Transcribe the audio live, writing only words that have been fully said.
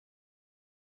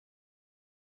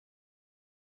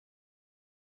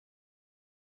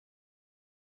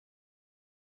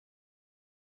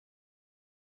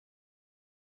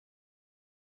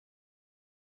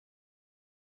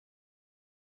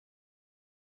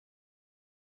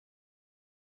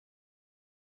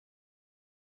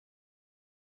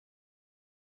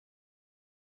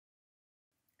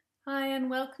Hi, and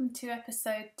welcome to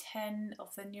episode 10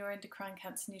 of the Neuroendocrine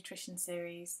Cancer Nutrition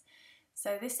series.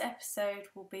 So, this episode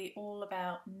will be all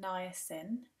about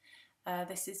niacin.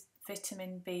 This is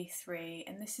vitamin B3,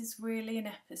 and this is really an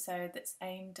episode that's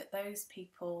aimed at those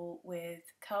people with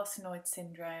carcinoid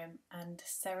syndrome and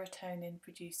serotonin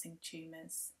producing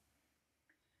tumours.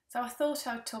 So I thought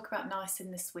I would talk about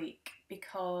niacin this week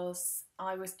because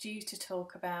I was due to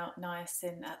talk about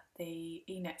niacin at the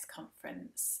ENETS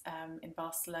conference in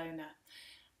Barcelona,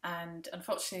 and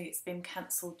unfortunately it's been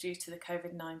cancelled due to the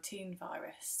COVID-19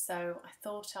 virus. So I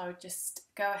thought I would just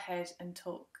go ahead and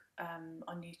talk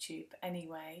on YouTube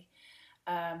anyway.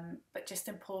 But just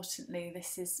importantly,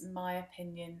 this is my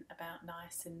opinion about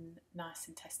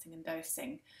niacin testing and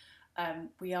dosing.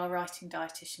 We are writing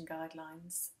dietitian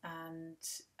guidelines, and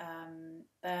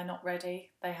they're not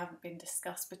ready. They haven't been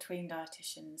discussed between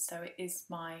dietitians, so it is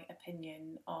my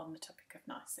opinion on the topic of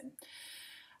niacin.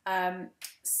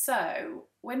 So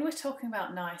when we're talking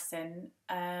about niacin,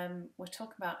 we're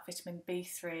talking about vitamin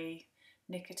B3,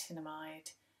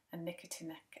 nicotinamide, and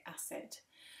nicotinic acid.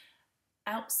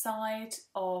 Outside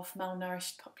of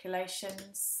malnourished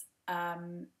populations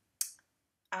and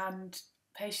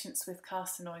patients with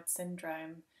carcinoid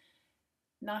syndrome,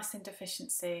 niacin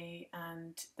deficiency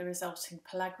and the resulting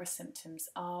pellagra symptoms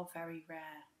are very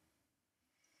rare.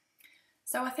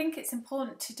 So I think it's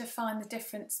important to define the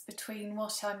difference between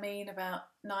what I mean about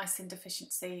niacin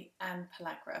deficiency and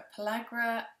pellagra.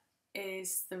 Pellagra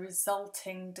is the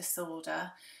resulting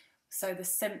disorder, so the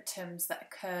symptoms that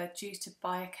occur due to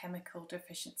biochemical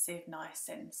deficiency of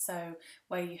niacin. So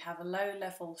where you have a low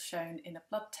level shown in a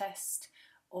blood test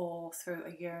or through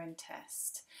a urine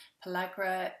test.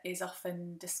 Pellagra is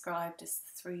often described as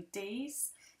the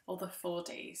 3Ds or the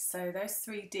 4Ds. So those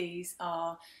 3Ds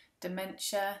are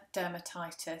dementia,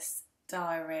 dermatitis,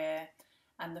 diarrhea,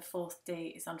 and the fourth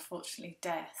D is unfortunately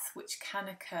death, which can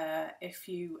occur if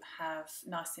you have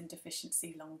niacin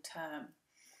deficiency long term.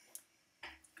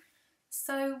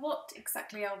 So what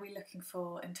exactly are we looking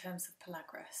for in terms of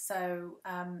pellagra? So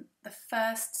the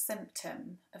first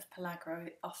symptom of pellagra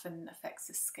often affects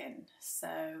the skin. So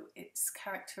it's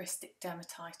characteristic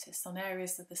dermatitis on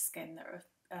areas of the skin that are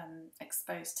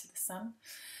exposed to the sun.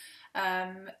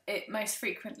 It most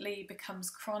frequently becomes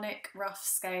chronic, rough,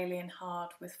 scaly and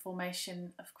hard with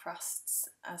formation of crusts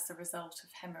as a result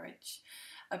of hemorrhage.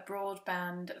 A broad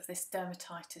band of this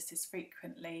dermatitis is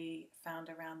frequently found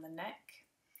around the neck.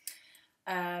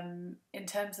 In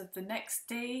terms of the next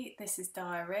D, this is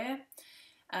diarrhea.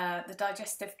 The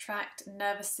digestive tract and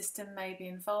nervous system may be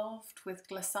involved with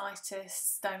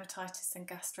glossitis, stomatitis and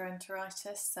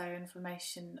gastroenteritis, so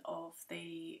inflammation of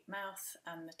the mouth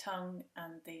and the tongue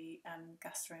and the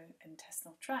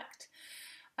gastrointestinal tract,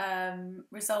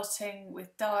 resulting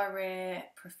with diarrhea,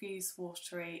 profuse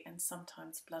watery and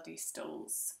sometimes bloody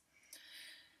stools.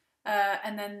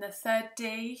 And then the third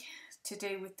D, to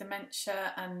do with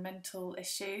dementia and mental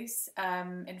issues,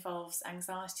 involves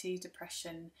anxiety,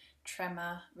 depression,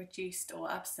 tremor, reduced or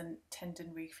absent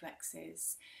tendon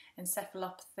reflexes,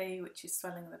 encephalopathy, which is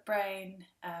swelling of the brain,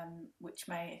 which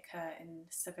may occur in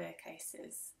severe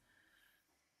cases.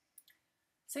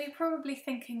 So you're probably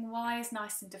thinking, why is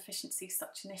niacin deficiency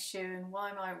such an issue and why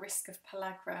am I at risk of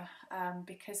pellagra?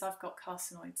 Because I've got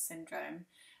carcinoid syndrome.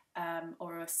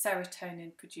 Or a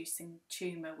serotonin producing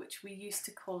tumour, which we used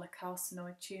to call a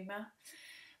carcinoid tumour.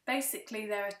 Basically,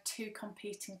 there are two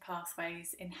competing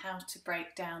pathways in how to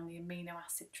break down the amino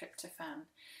acid tryptophan.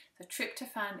 So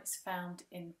tryptophan is found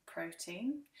in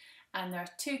protein, and there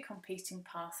are two competing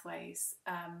pathways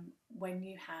when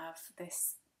you have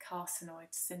this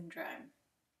carcinoid syndrome.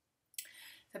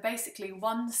 So basically,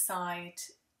 one side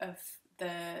of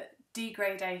the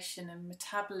degradation and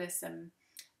metabolism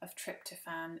of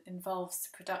tryptophan involves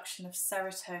the production of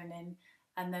serotonin,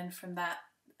 and then from that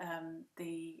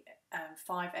the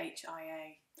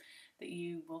 5-HIA that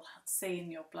you will see in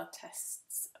your blood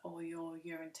tests or your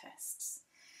urine tests.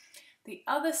 The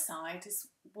other side is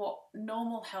what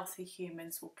normal healthy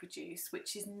humans will produce,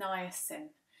 which is niacin.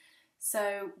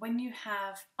 So when you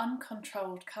have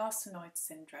uncontrolled carcinoid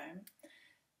syndrome,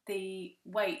 the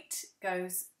weight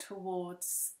goes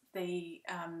towards the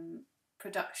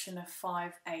production of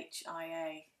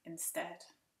 5-HIA instead.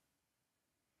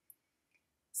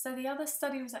 So the other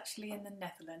study was actually in the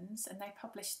Netherlands, and they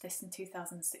published this in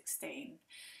 2016.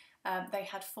 They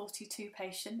had 42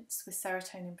 patients with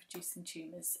serotonin producing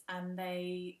tumours, and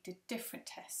they did different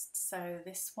tests. So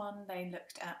this one, they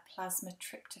looked at plasma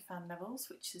tryptophan levels,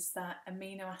 which is that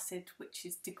amino acid which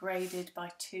is degraded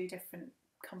by two different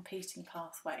competing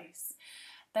pathways.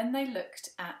 Then they looked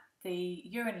at the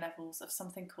urine levels of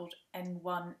something called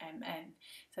N1-MN.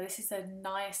 So this is a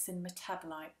niacin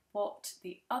metabolite, what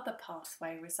the other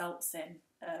pathway results in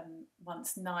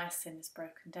once niacin is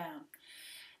broken down.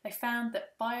 They found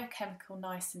that biochemical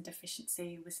niacin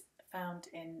deficiency was found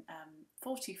in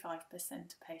 45%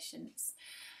 of patients.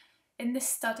 In this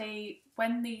study,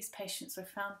 when these patients were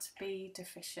found to be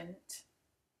deficient,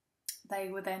 they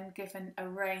were then given a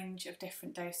range of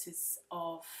different doses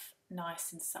of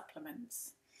niacin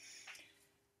supplements.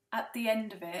 At the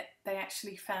end of it, they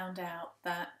actually found out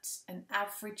that an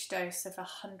average dose of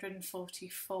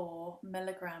 144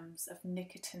 milligrams of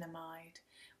nicotinamide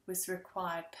was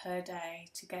required per day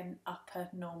to get an upper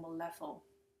normal level.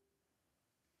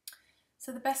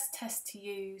 So the best test to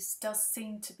use does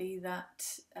seem to be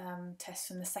that test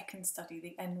from the second study,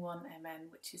 the N1-MN,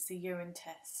 which is the urine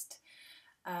test.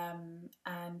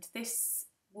 And this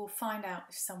will find out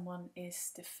if someone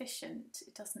is deficient.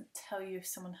 It doesn't tell you if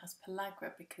someone has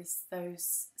pellagra because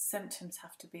those symptoms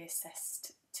have to be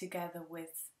assessed together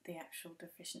with the actual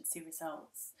deficiency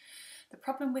results. The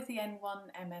problem with the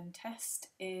N1-MN test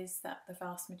is that the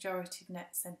vast majority of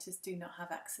NET centres do not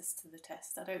have access to the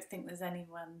test. I don't think there's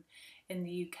anyone in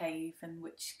the UK even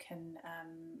which can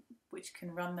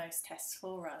run those tests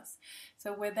for us.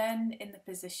 So we're then in the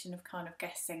position of kind of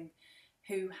guessing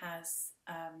who has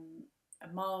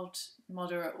a mild,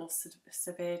 moderate or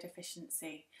severe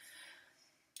deficiency.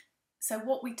 So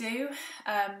what we do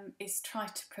is try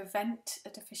to prevent a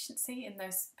deficiency in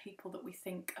those people that we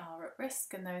think are at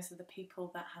risk, and those are the people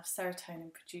that have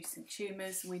serotonin producing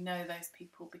tumours. We know those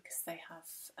people because they have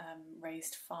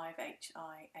raised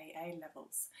 5-HIAA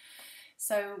levels.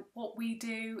 So what we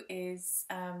do is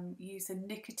use a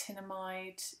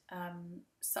nicotinamide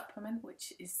supplement,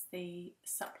 which is the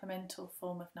supplemental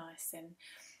form of niacin,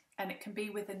 and it can be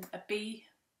within a B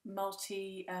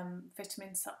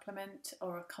multi-vitamin supplement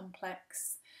or a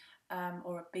complex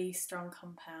or a B strong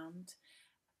compound.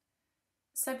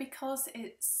 So because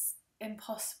it's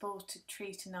impossible to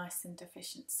treat a niacin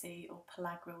deficiency or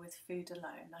pellagra with food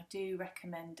alone, I do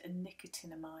recommend a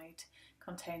nicotinamide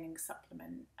containing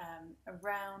supplement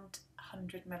around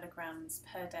 100 milligrams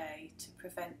per day to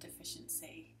prevent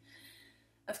deficiency.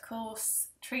 Of course,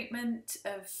 treatment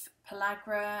of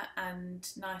pellagra and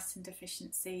niacin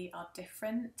deficiency are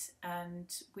different,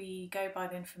 and we go by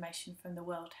the information from the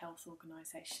World Health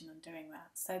Organization on doing that.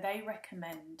 So they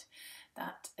recommend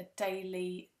that a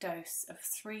daily dose of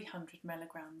 300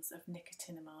 milligrams of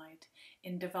nicotinamide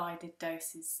in divided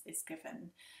doses is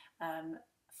given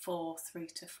for 3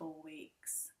 to 4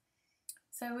 weeks.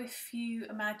 So if you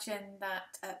imagine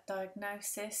that at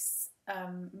diagnosis,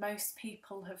 most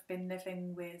people have been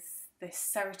living with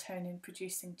this serotonin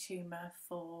producing tumour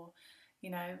for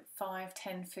 5,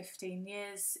 10, 15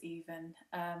 years even.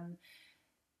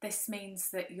 This means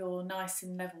that your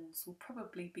niacin levels will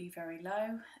probably be very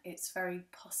low. It's very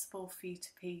possible for you to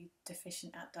be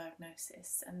deficient at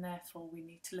diagnosis, and therefore we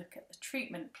need to look at the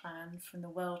treatment plan from the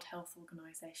World Health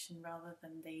Organization rather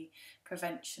than the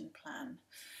prevention plan.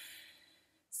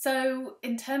 So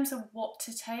in terms of what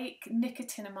to take,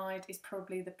 nicotinamide is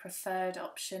probably the preferred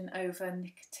option over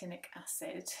nicotinic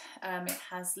acid. It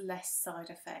has less side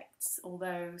effects,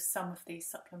 although some of these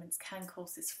supplements can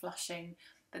cause this flushing,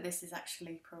 but this is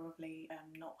actually probably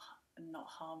not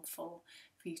harmful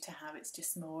for you to have. It's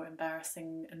just more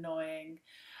embarrassing, annoying.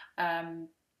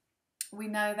 We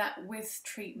know that with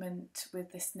treatment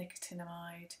with this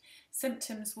nicotinamide,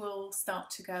 symptoms will start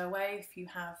to go away if you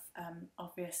have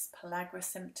obvious pellagra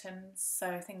symptoms.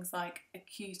 So things like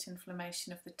acute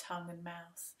inflammation of the tongue and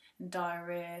mouth and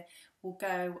diarrhoea will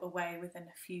go away within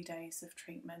a few days of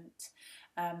treatment.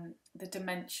 The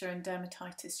dementia and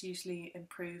dermatitis usually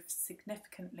improve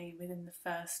significantly within the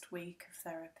first week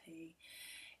of therapy.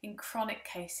 In chronic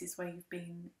cases where you've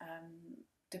been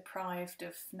deprived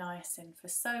of niacin for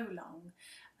so long,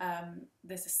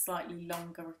 there's a slightly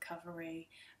longer recovery,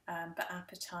 but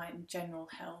appetite and general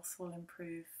health will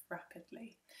improve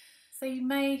rapidly. So you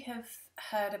may have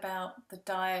heard about the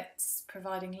diets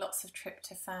providing lots of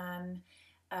tryptophan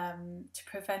to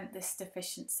prevent this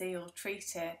deficiency or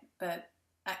treat it, but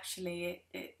actually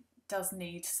it does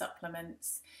need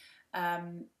supplements.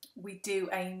 We do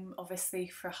aim obviously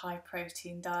for a high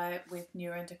protein diet with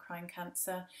neuroendocrine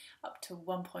cancer, up to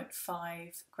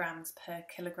 1.5 grams per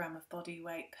kilogram of body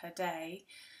weight per day,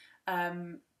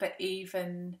 but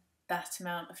even that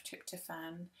amount of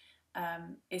tryptophan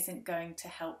isn't going to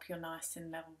help your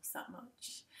niacin levels that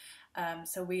much.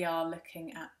 So we are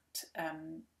looking at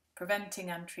preventing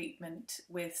and treatment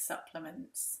with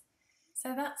supplements.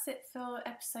 So that's it for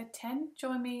episode 10.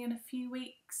 Join me in a few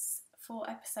weeks for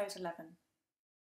episode 11.